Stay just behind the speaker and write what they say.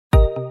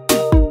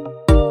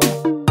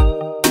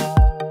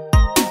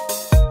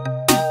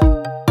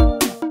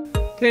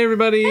Hey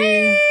everybody!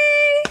 Hey!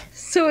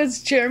 So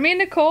it's Jeremy and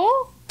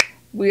Nicole.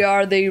 We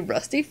are the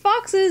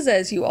Rustyfoxes,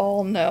 as you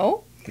all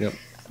know. Yep.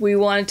 We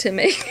wanted to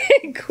make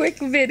a quick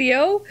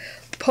video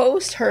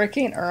post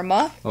Hurricane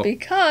Irma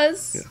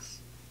because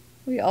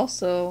we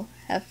also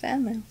have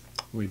fan mail.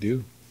 We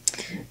do.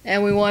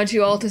 And we want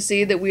you all to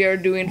see that we are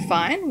doing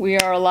fine. We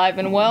are alive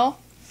and well.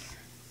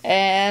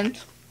 And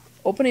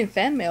opening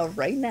fan mail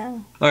right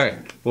now. Alright,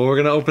 well we're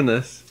going to open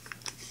this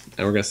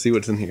and we're going to see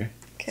what's in here.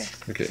 Okay.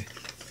 Okay.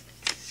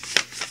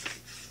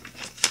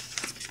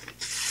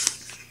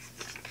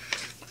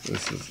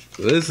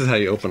 This is how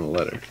you open a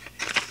letter.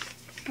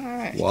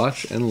 Alright.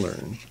 Watch and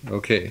learn.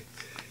 Okay.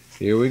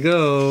 Here we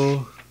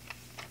go.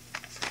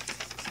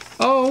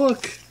 Oh,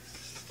 look.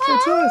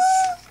 It's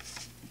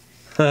us.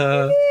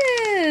 It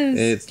is.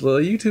 It's a little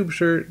YouTube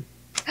shirt.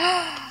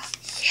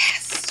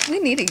 Yes. We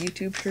need a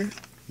YouTube shirt.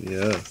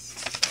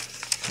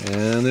 Yes.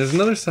 And there's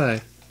another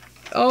side.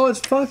 Oh, it's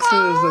foxes.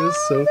 That is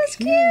so that's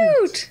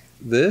cute.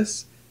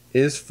 This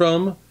is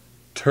from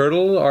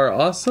Turtle Are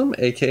Awesome,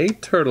 aka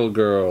Turtle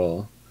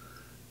Girl.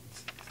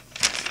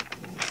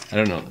 I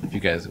don't know if you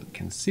guys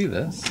can see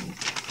this.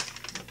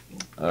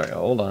 Alright,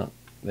 hold on.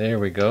 There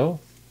we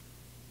go.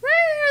 There,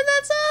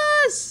 that's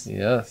us.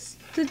 Yes.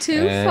 The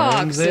two And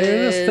foxes.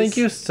 there's, thank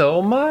you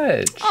so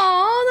much.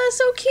 Oh, that's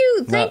so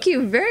cute. Thank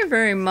you very,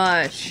 very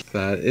much.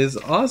 That is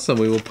awesome.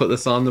 We will put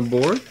this on the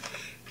board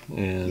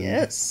and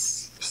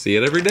Yes. see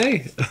it every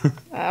day.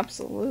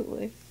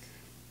 Absolutely.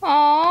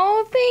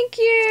 Oh, thank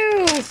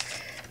you.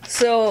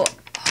 So,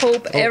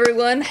 hope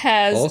everyone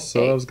has...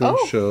 Also, I was going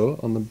to show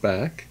on the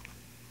back,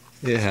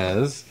 it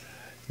has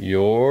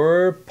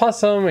your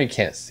possum. You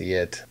can't see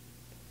it.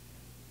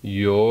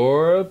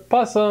 Your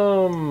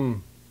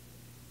possum.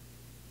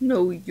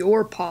 No,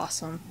 your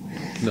possum.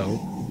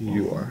 No,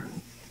 you are.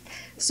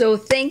 So,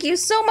 thank you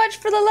so much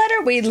for the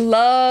letter. We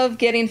love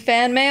getting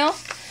fan mail.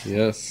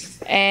 Yes.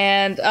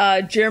 And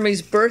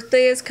Jeremy's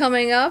birthday is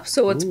coming up,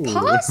 so it's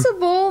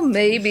possible,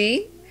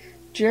 maybe,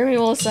 Jeremy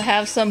will also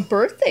have some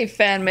birthday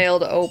fan mail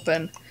to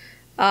open.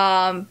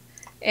 And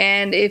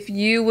if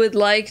you would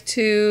like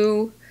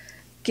to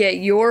get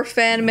your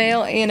fan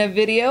mail in a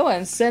video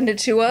and send it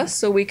to us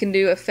so we can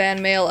do a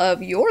fan mail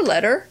of your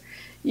letter,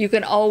 you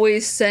can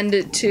always send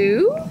it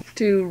to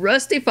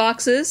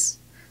Rustyfoxes,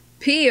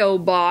 P.O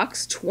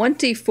Box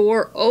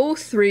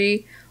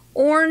 2403,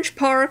 Orange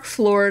Park,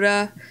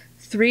 Florida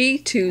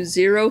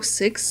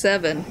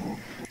 32067.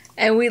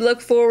 And we look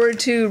forward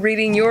to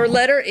reading your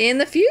letter in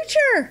the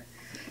future.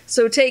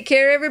 So take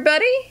care,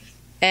 everybody,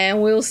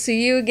 and we'll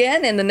see you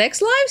again in the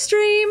next live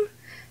stream.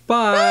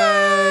 Bye.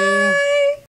 Bye.